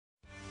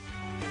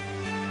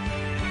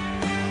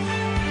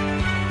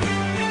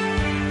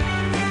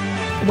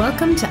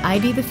Welcome to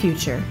ID the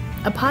Future,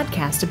 a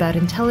podcast about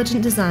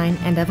intelligent design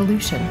and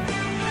evolution.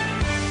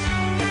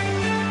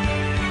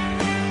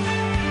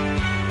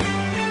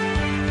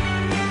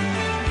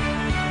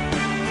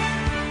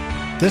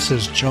 This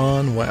is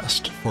John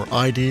West for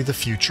ID the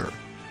Future.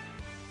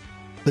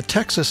 The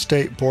Texas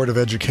State Board of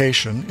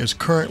Education is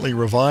currently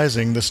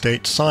revising the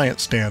state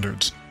science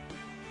standards,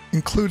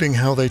 including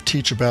how they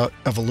teach about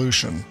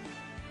evolution.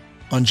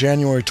 On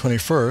January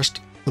 21st,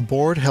 the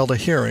board held a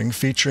hearing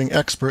featuring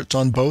experts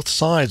on both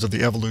sides of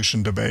the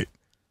evolution debate.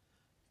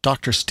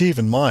 Dr.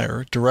 Stephen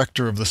Meyer,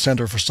 director of the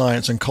Center for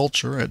Science and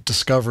Culture at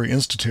Discovery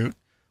Institute,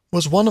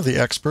 was one of the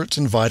experts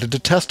invited to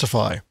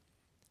testify.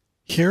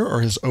 Here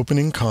are his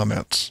opening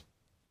comments.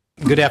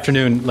 Good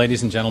afternoon,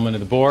 ladies and gentlemen of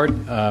the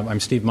board.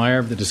 I'm Steve Meyer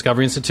of the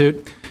Discovery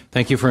Institute.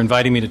 Thank you for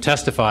inviting me to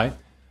testify.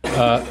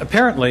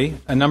 Apparently,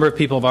 a number of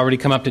people have already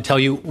come up to tell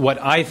you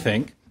what I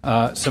think,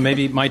 so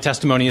maybe my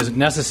testimony isn't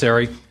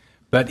necessary.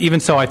 But even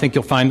so, I think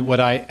you'll find what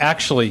I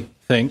actually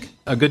think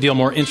a good deal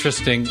more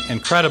interesting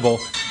and credible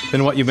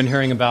than what you've been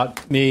hearing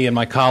about me and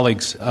my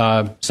colleagues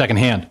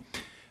secondhand.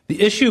 The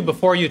issue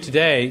before you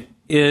today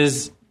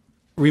is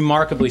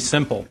remarkably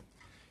simple.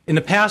 In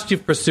the past,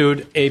 you've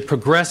pursued a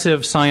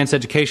progressive science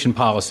education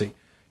policy.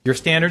 Your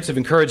standards have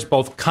encouraged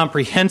both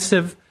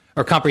comprehension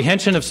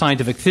of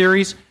scientific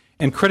theories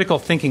and critical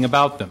thinking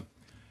about them.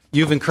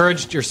 You've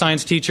encouraged your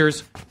science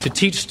teachers to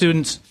teach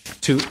students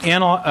to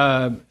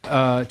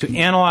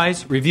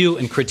analyze, review,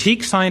 and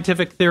critique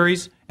scientific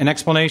theories and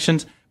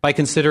explanations by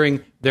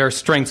considering their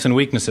strengths and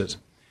weaknesses.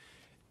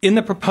 In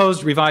the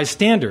proposed revised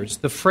standards,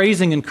 the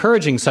phrasing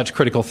encouraging such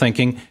critical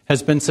thinking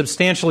has been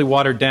substantially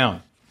watered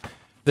down.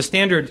 The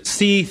standard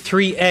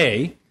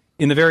C3A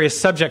in the various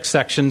subject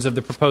sections of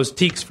the proposed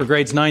TEKS for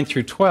grades 9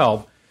 through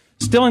 12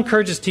 still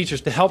encourages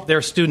teachers to help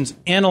their students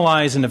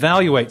analyze and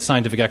evaluate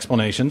scientific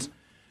explanations.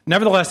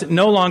 Nevertheless, it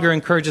no longer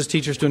encourages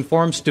teachers to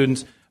inform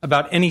students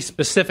about any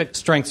specific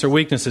strengths or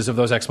weaknesses of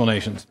those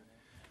explanations.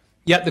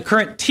 Yet the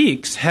current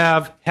TEKS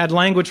have had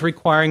language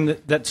requiring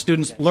that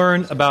students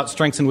learn about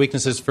strengths and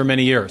weaknesses for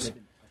many years.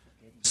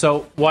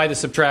 So why the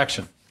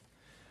subtraction?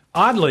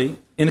 Oddly,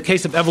 in the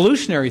case of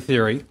evolutionary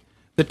theory,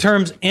 the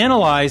terms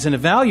analyze and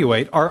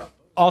evaluate are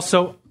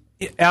also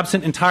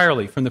absent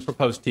entirely from the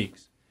proposed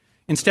TEKS.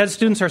 Instead,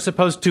 students are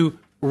supposed to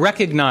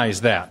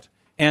recognize that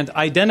and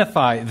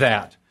identify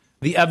that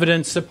the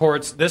evidence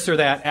supports this or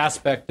that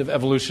aspect of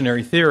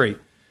evolutionary theory,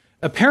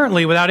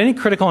 apparently without any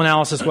critical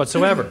analysis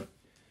whatsoever.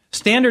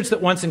 Standards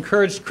that once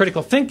encouraged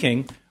critical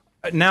thinking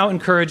now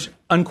encourage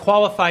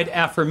unqualified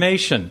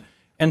affirmation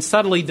and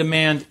subtly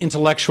demand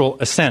intellectual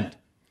assent.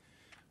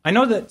 I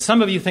know that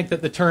some of you think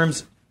that the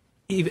terms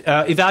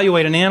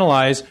evaluate and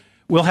analyze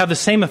will have the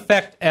same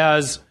effect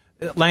as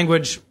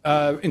language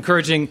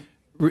encouraging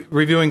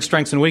reviewing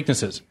strengths and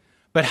weaknesses.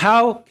 But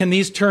how can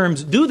these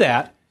terms do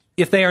that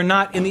if they are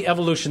not in the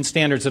evolution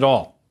standards at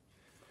all?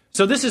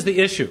 So this is the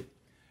issue.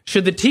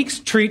 Should the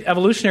TEKS treat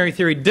evolutionary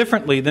theory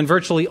differently than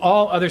virtually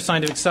all other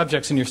scientific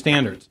subjects in your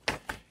standards?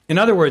 In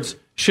other words,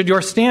 should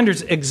your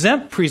standards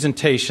exempt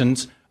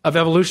presentations of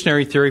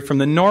evolutionary theory from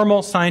the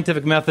normal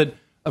scientific method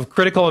of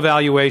critical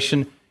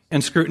evaluation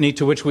and scrutiny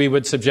to which we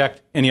would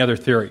subject any other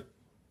theory?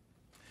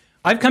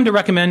 I've come to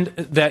recommend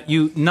that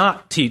you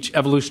not teach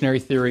evolutionary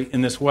theory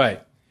in this way.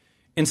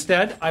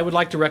 Instead, I would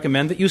like to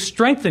recommend that you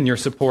strengthen your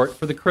support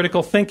for the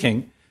critical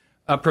thinking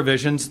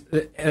provisions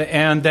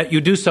and that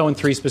you do so in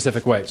three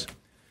specific ways.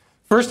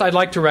 First, I'd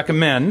like to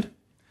recommend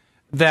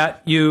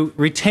that you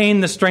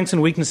retain the strengths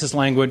and weaknesses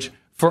language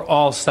for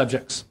all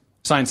subjects,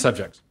 science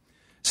subjects.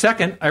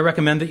 Second, I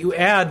recommend that you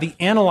add the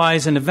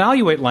analyze and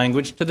evaluate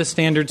language to the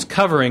standards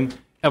covering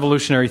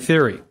evolutionary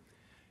theory.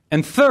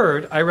 And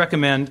third, I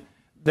recommend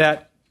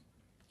that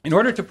in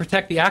order to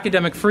protect the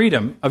academic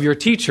freedom of your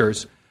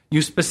teachers,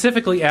 you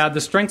specifically add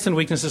the strengths and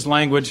weaknesses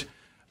language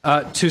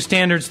to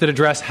standards that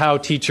address how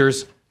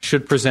teachers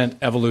should present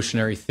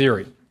evolutionary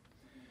theory.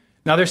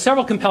 Now, there are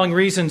several compelling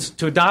reasons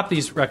to adopt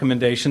these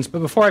recommendations, but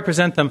before I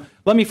present them,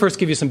 let me first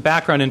give you some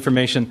background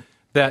information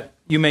that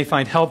you may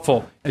find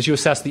helpful as you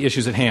assess the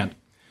issues at hand.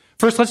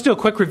 First, let's do a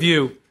quick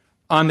review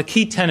on the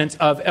key tenets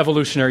of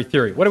evolutionary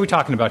theory. What are we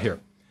talking about here?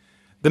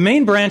 The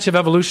main branch of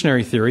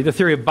evolutionary theory, the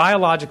theory of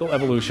biological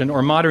evolution,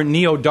 or modern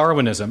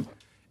neo-Darwinism,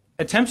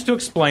 attempts to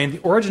explain the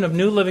origin of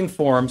new living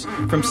forms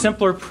from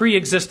simpler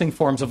pre-existing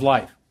forms of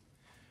life.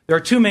 There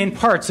are two main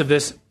parts of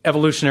this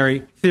evolutionary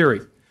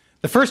theory.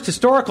 The first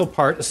historical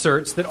part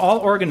asserts that all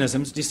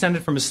organisms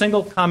descended from a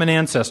single common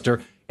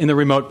ancestor in the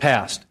remote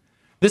past.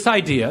 This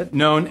idea,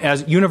 known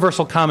as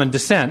universal common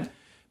descent,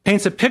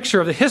 paints a picture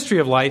of the history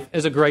of life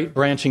as a great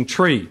branching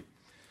tree.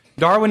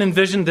 Darwin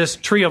envisioned this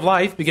tree of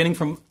life beginning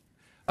from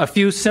a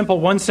few simple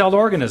one-celled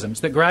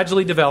organisms that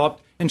gradually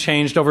developed and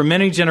changed over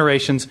many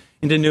generations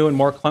into new and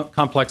more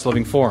complex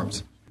living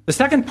forms. The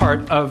second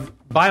part of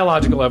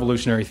biological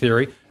evolutionary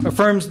theory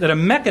affirms that a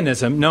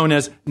mechanism known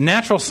as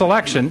natural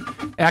selection,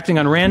 acting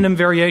on random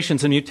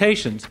variations and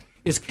mutations,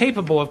 is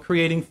capable of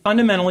creating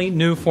fundamentally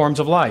new forms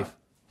of life.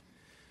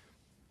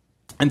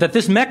 and that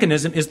this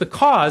mechanism is the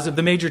cause of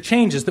the major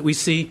changes that we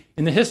see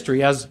in the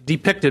history as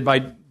depicted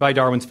by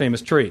Darwin's famous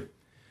tree.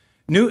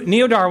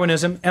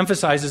 Neo-Darwinism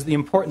emphasizes the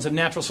importance of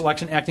natural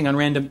selection acting on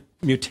random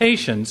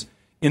mutations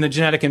in the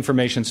genetic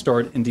information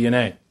stored in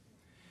DNA.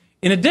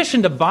 In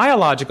addition to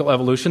biological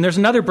evolution, there's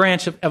another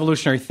branch of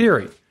evolutionary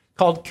theory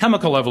called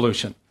chemical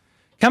evolution.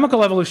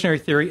 Chemical evolutionary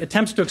theory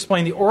attempts to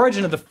explain the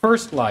origin of the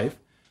first life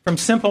from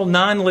simple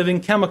non-living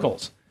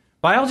chemicals.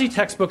 Biology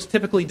textbooks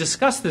typically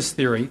discuss this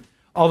theory,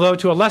 although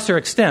to a lesser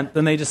extent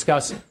than they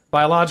discuss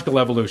biological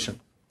evolution.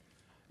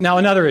 Now,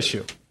 another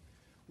issue.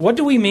 What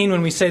do we mean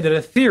when we say that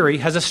a theory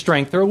has a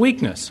strength or a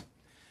weakness?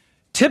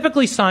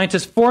 Typically,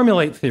 scientists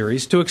formulate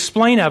theories to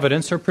explain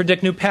evidence or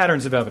predict new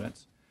patterns of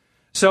evidence.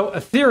 So a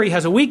theory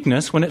has a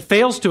weakness when it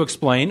fails to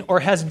explain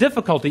or has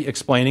difficulty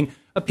explaining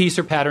a piece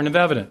or pattern of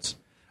evidence.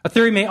 A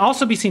theory may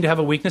also be seen to have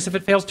a weakness if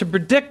it fails to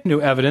predict new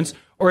evidence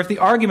or if the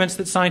arguments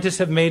that scientists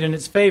have made in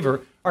its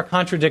favor are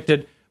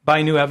contradicted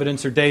by new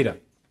evidence or data.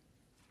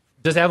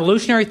 Does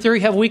evolutionary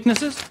theory have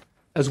weaknesses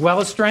as well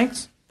as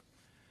strengths?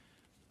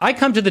 I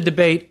come to the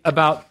debate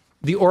about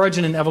the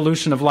origin and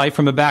evolution of life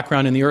from a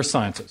background in the earth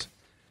sciences.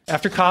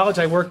 After college,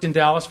 I worked in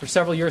Dallas for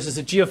several years as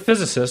a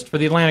geophysicist for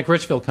the Atlantic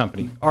Richfield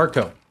Company,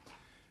 ARCO.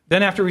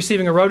 Then, after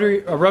receiving a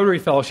Rotary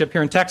Fellowship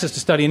here in Texas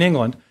to study in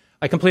England,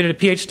 I completed a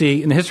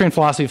PhD in the history and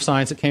philosophy of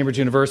science at Cambridge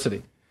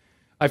University.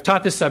 I've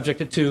taught this subject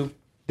at 2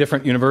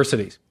 different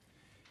universities.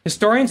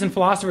 Historians and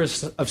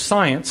philosophers of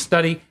science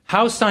study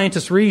how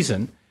scientists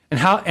reason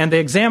and they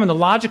examine the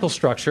logical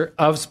structure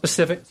of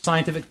specific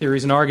scientific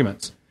theories and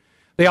arguments.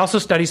 They also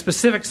study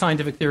specific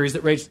scientific theories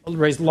that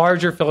raise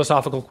larger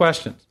philosophical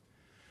questions.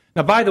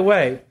 Now, by the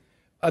way,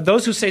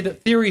 those who say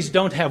that theories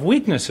don't have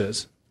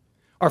weaknesses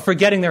are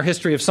forgetting their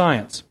history of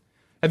science.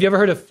 Have you ever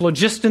heard of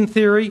phlogiston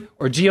theory,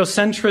 or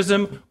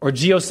geocentrism, or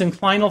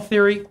geosynclinal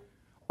theory,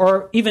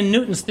 or even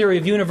Newton's theory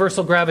of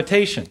universal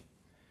gravitation?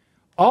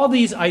 All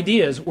these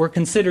ideas were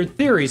considered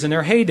theories in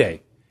their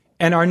heyday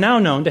and are now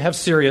known to have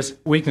serious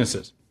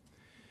weaknesses.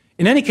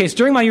 In any case,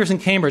 during my years in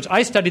Cambridge,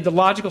 I studied the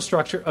logical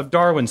structure of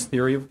Darwin's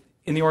theory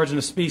in the origin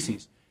of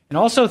species, and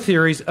also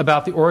theories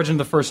about the origin of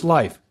the first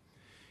life.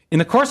 In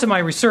the course of my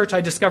research,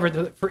 I discovered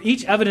that for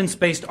each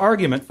evidence-based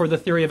argument for the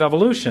theory of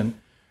evolution,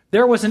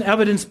 there was an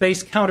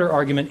evidence-based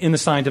counter-argument in the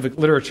scientific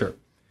literature.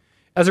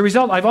 As a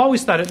result, I've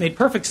always thought it made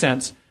perfect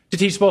sense to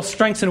teach both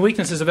strengths and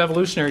weaknesses of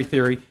evolutionary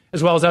theory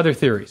as well as other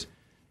theories,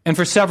 and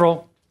for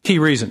several key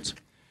reasons.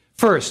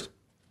 First,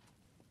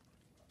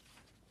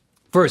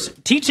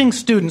 teaching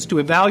students to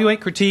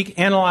evaluate, critique,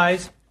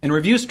 analyze, and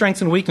review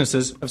strengths and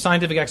weaknesses of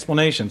scientific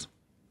explanations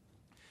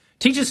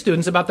teaches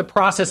students about the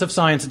process of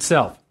science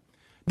itself.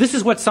 This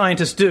is what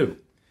scientists do.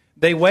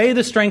 They weigh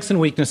the strengths and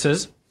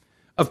weaknesses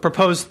of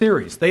proposed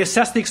theories. They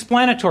assess the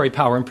explanatory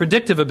power and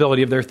predictive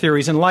ability of their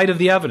theories in light of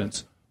the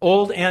evidence,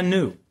 old and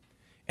new.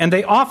 And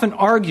they often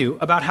argue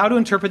about how to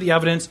interpret the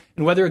evidence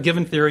and whether a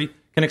given theory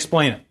can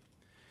explain it.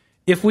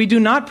 If we do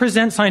not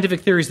present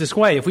scientific theories this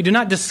way, if we do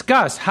not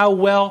discuss how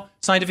well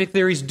scientific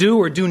theories do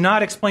or do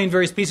not explain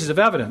various pieces of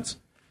evidence,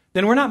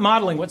 then we're not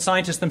modeling what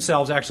scientists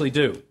themselves actually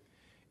do.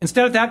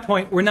 Instead, at that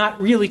point, we're not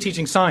really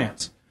teaching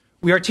science.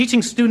 We are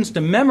teaching students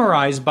to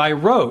memorize by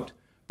rote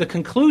the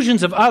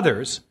conclusions of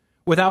others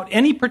without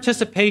any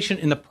participation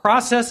in the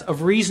process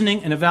of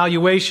reasoning and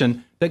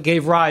evaluation that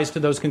gave rise to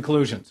those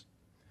conclusions.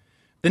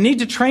 The need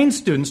to train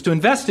students to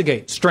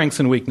investigate strengths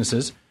and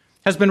weaknesses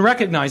has been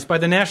recognized by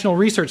the National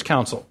Research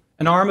Council,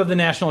 an arm of the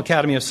National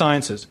Academy of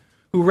Sciences,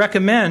 who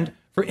recommend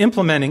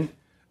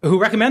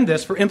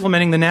this for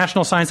implementing the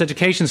National Science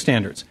Education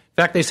Standards. In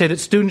fact, they say that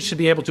students should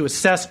be able to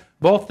assess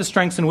both the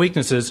strengths and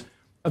weaknesses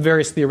of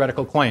various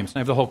theoretical claims. And I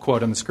have the whole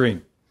quote on the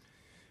screen.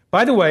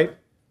 By the way,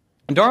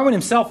 Darwin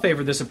himself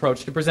favored this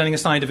approach to presenting a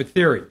scientific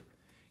theory.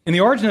 In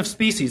The Origin of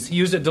Species, he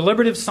used a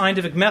deliberative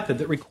scientific method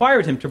that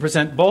required him to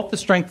present both the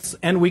strengths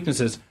and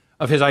weaknesses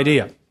of his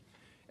idea.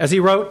 As he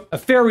wrote, a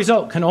fair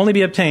result can only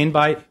be obtained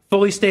by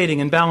fully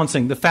stating and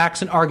balancing the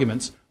facts and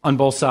arguments on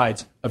both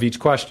sides of each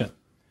question.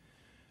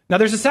 Now,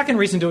 there's a second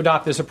reason to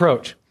adopt this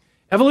approach.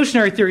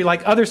 Evolutionary theory,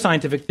 like other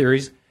scientific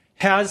theories,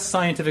 has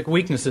scientific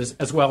weaknesses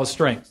as well as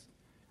strengths,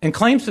 and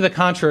claims to the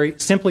contrary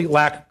simply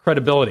lack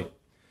credibility.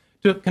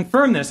 To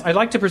confirm this, I'd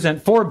like to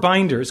present 4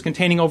 binders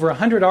containing over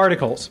 100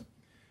 articles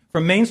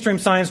from mainstream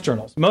science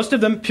journals, most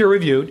of them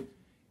peer-reviewed,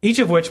 each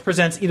of which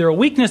presents either a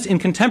weakness in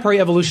contemporary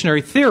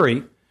evolutionary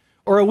theory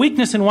or a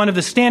weakness in one of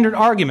the standard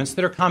arguments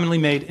that are commonly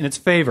made in its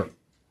favor.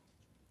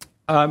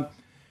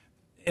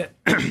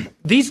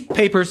 These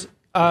papers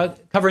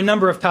cover a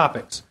number of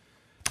topics.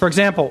 For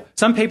example,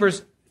 some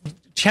papers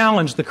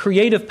challenge the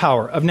creative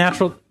power of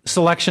natural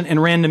selection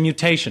and random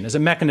mutation as a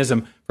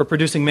mechanism for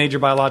producing major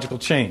biological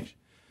change.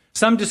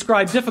 Some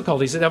describe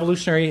difficulties that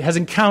evolutionary has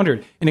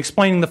encountered in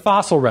explaining the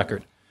fossil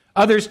record.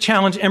 Others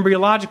challenge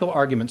embryological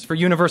arguments for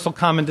universal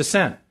common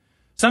descent.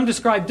 Some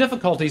describe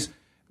difficulties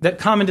that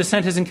common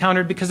descent has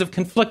encountered because of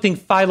conflicting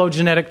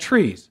phylogenetic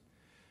trees. Some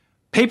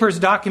papers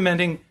are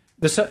documenting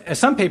that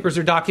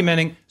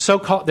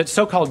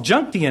so-called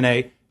junk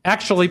DNA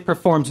actually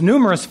performs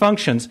numerous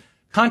functions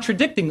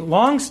contradicting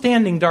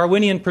long-standing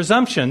Darwinian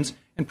presumptions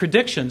and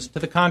predictions to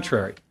the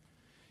contrary.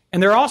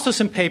 And there are also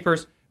some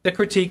papers that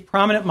critique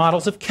prominent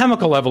models of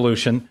chemical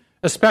evolution,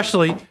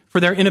 especially for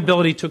their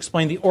inability to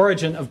explain the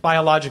origin of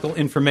biological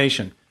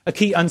information, a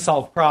key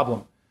unsolved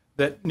problem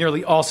that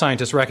nearly all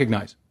scientists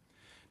recognize.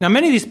 Now,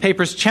 many of these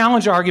papers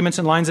challenge arguments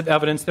and lines of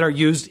evidence that are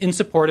used in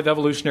support of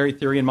evolutionary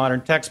theory in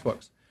modern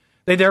textbooks.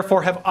 They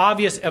therefore have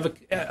obvious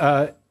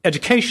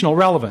educational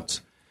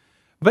relevance.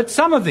 But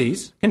some of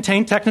these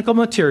contain technical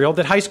material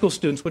that high school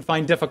students would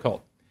find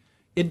difficult.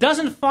 It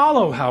doesn't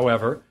follow,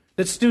 however,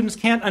 that students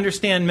can't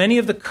understand many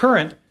of the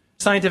current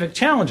scientific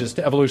challenges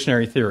to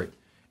evolutionary theory.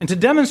 And to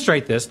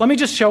demonstrate this, let me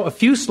just show a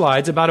few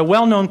slides about a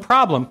well-known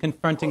problem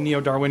confronting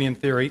neo-Darwinian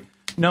theory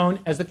known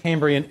as the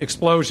Cambrian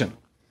Explosion.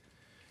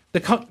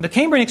 The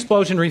Cambrian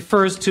Explosion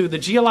refers to the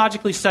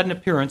geologically sudden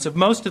appearance of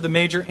most of the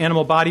major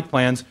animal body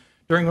plans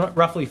during a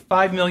roughly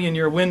 5 million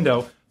year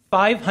window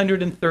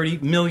 530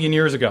 million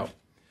years ago.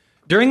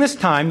 During this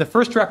time, the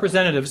first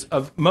representatives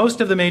of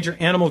most of the major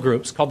animal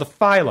groups, called the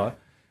phyla,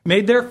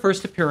 made their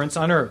first appearance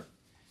on Earth.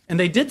 And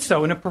they did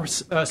so in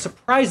a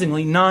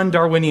surprisingly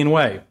non-Darwinian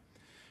way.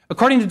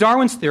 According to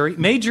Darwin's theory,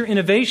 major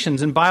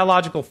innovations in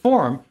biological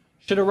form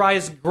should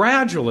arise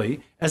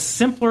gradually as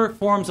simpler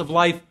forms of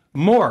life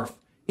morph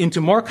into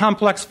more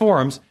complex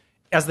forms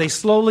as they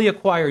slowly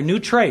acquire new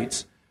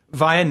traits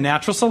via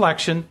natural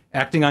selection,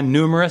 acting on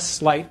numerous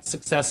slight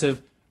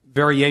successive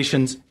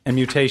variations and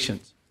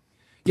mutations.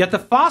 Yet the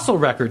fossil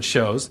record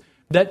shows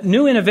that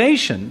new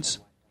innovations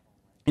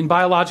in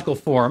biological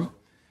form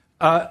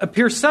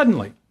appear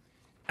suddenly.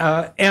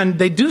 And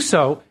they do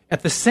so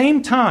at the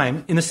same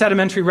time in the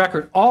sedimentary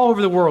record all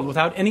over the world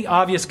without any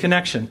obvious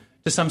connection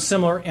to some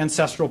similar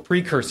ancestral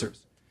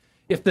precursors.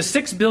 If the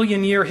 6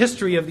 billion year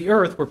history of the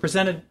Earth were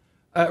represented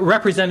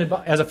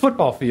as a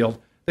football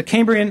field, the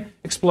Cambrian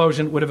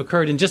explosion would have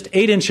occurred in just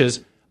 8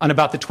 inches on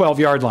about the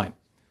 12-yard line.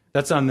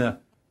 That's on the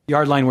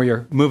yard line where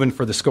you're moving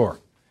for the score.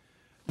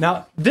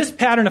 Now, this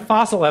pattern of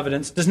fossil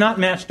evidence does not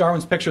match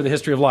Darwin's picture of the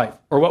history of life,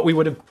 or what we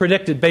would have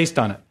predicted based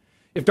on it.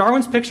 If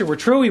Darwin's picture were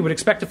true, we would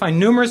expect to find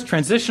numerous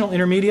transitional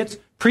intermediates,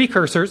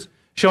 precursors,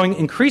 showing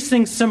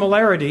increasing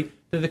similarity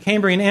to the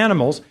Cambrian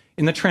animals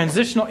in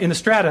the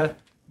strata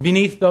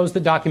beneath those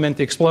that document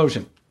the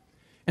explosion.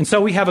 And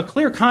so we have a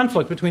clear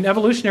conflict between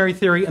evolutionary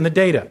theory and the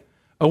data,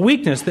 a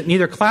weakness that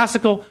neither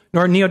classical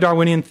nor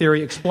neo-Darwinian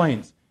theory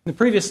explains. In the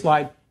previous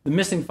slide, the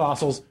missing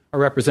fossils are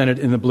represented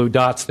in the blue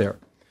dots there.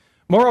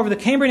 Moreover, the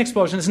Cambrian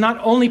explosion is not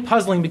only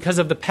puzzling because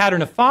of the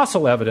pattern of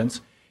fossil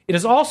evidence, it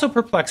is also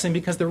perplexing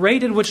because the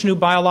rate at which new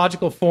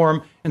biological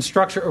form and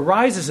structure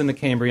arises in the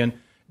Cambrian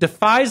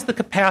defies the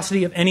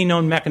capacity of any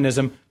known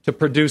mechanism to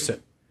produce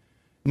it.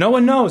 No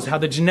one knows how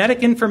the genetic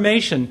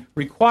information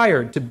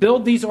required to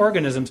build these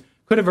organisms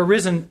could have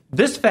arisen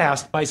this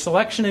fast by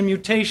selection and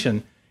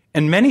mutation,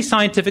 and many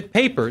scientific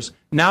papers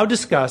now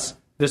discuss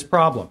this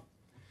problem.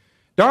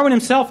 Darwin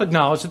himself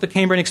acknowledged that the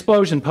Cambrian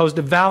explosion posed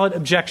a valid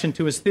objection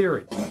to his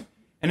theory.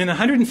 And in the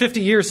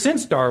 150 years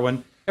since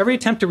Darwin, every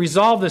attempt to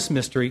resolve this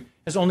mystery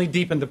has only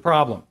deepened the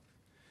problem.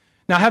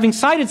 Now, having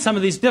cited some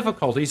of these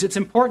difficulties, it's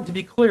important to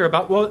be clear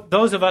about what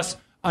those of us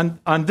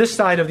on this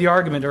side of the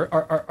argument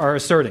are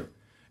asserting.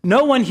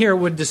 No one here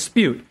would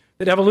dispute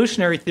that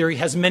evolutionary theory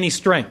has many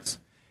strengths.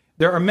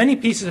 There are many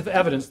pieces of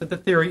evidence that the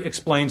theory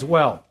explains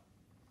well.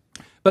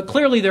 But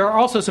clearly, there are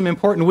also some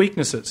important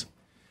weaknesses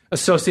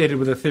associated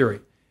with the theory.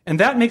 And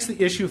that makes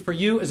the issue for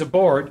you as a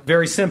board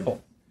very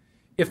simple.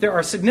 If there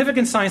are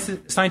significant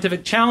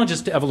scientific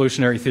challenges to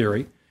evolutionary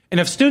theory, and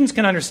if students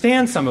can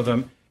understand some of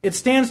them, it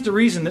stands to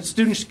reason that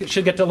students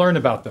should get to learn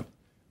about them.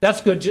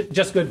 That's good,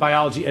 just good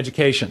biology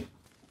education.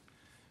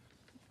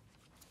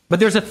 But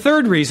there's a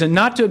third reason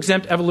not to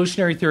exempt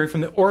evolutionary theory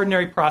from the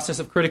ordinary process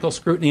of critical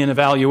scrutiny and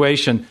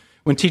evaluation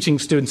when teaching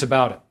students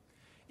about it.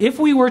 If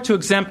we were to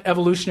exempt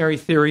evolutionary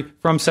theory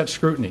from such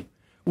scrutiny,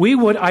 we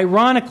would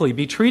ironically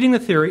be treating the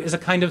theory as a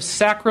kind of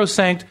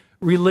sacrosanct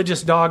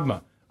religious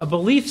dogma, a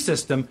belief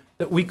system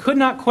that we could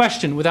not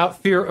question without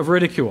fear of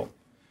ridicule.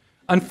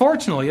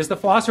 Unfortunately, as the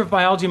philosopher of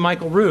biology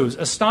Michael Ruse,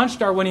 a staunch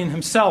Darwinian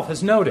himself,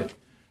 has noted,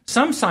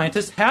 some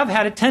scientists have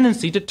had a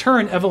tendency to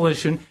turn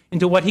evolution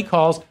into what he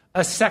calls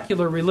a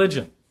secular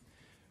religion,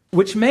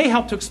 which may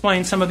help to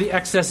explain some of the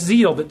excess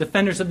zeal that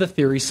defenders of the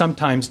theory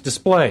sometimes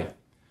display.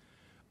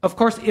 Of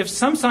course, if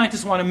some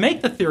scientists want to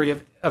make the theory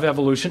of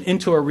evolution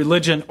into a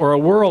religion or a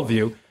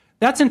worldview,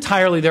 that's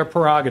entirely their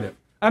prerogative.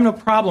 I have no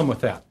problem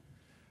with that.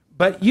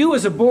 But you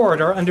as a board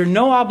are under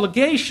no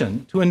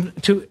obligation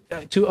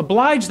to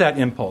oblige that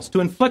impulse, to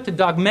inflict a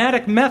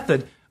dogmatic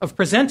method of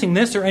presenting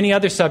this or any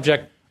other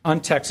subject on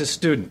Texas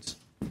students.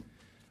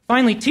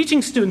 Finally,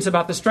 teaching students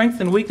about the strengths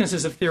and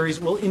weaknesses of theories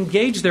will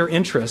engage their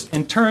interest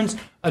and turns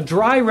a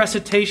dry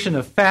recitation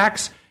of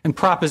facts and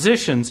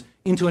propositions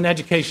into an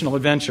educational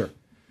adventure.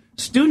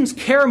 Students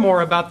care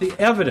more about the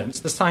evidence,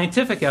 the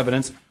scientific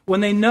evidence, when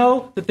they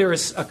know that there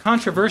is a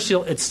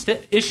controversial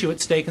issue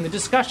at stake in the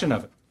discussion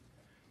of it.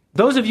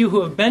 Those of you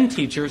who have been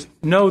teachers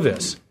know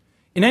this.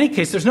 In any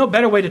case, there's no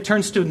better way to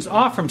turn students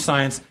off from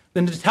science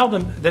than to tell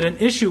them that an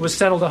issue was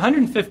settled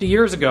 150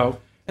 years ago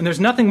and there's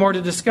nothing more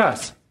to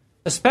discuss,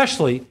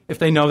 especially if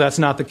they know that's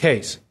not the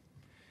case.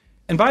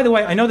 And by the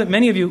way, I know that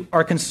many of you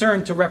are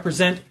concerned to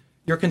represent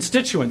your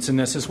constituents in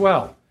this as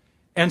well.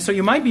 And so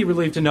you might be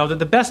relieved to know that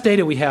the best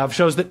data we have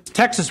shows that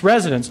Texas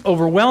residents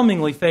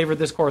overwhelmingly favor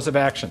this course of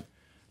action.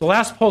 The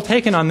last poll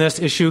taken on this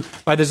issue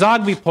by the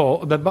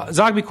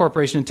Zogby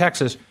Corporation in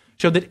Texas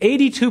showed that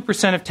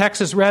 82% of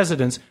Texas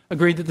residents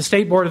agreed that the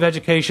State Board of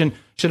Education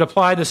should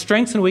apply the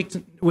strengths and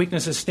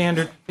weaknesses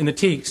standard in the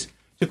TEKS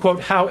to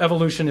quote how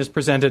evolution is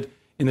presented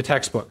in the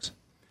textbooks.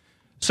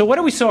 So what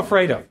are we so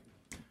afraid of?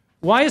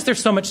 Why is there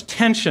so much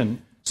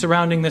tension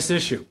surrounding this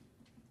issue?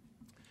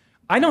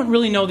 I don't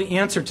really know the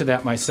answer to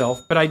that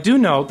myself, but I do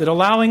know that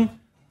allowing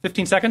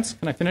 15 seconds,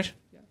 can I finish?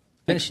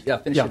 Finish.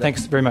 Yeah,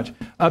 thanks very much.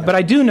 But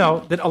I do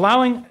know that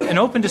allowing an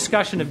open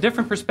discussion of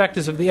different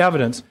perspectives of the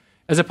evidence,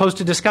 as opposed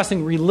to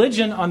discussing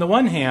religion on the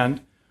one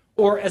hand,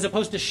 or as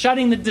opposed to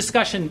shutting the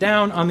discussion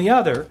down on the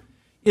other,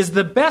 is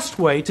the best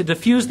way to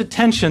diffuse the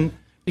tension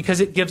because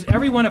it gives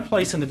everyone a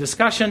place in the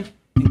discussion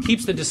and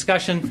keeps the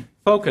discussion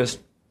focused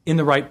in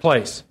the right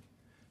place.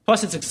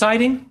 Plus, it's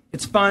exciting,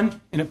 it's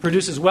fun, and it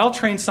produces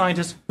well-trained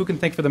scientists who can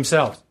think for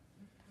themselves.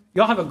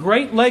 You'll have a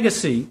great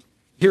legacy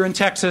here in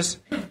Texas,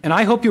 and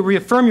I hope you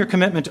reaffirm your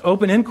commitment to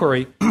open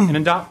inquiry and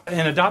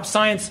adopt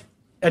science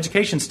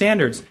education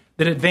standards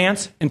that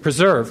advance and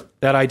preserve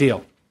that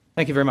ideal.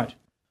 Thank you very much.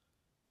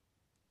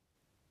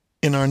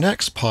 In our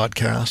next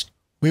podcast,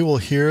 we will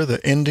hear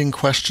the ending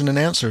question and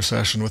answer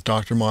session with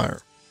Dr.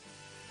 Meyer.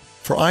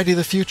 For ID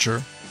the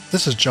Future,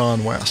 this is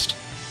John West.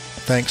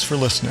 Thanks for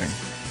listening.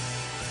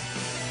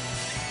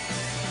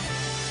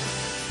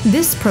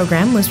 This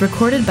program was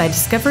recorded by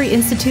Discovery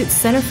Institute's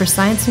Center for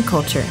Science and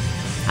Culture.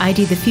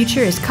 ID the Future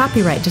is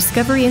copyright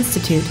Discovery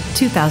Institute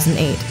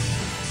 2008.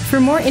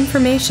 For more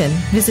information,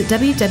 visit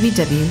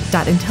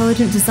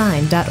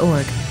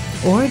www.intelligentdesign.org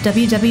or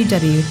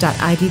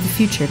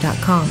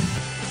www.idthefuture.com.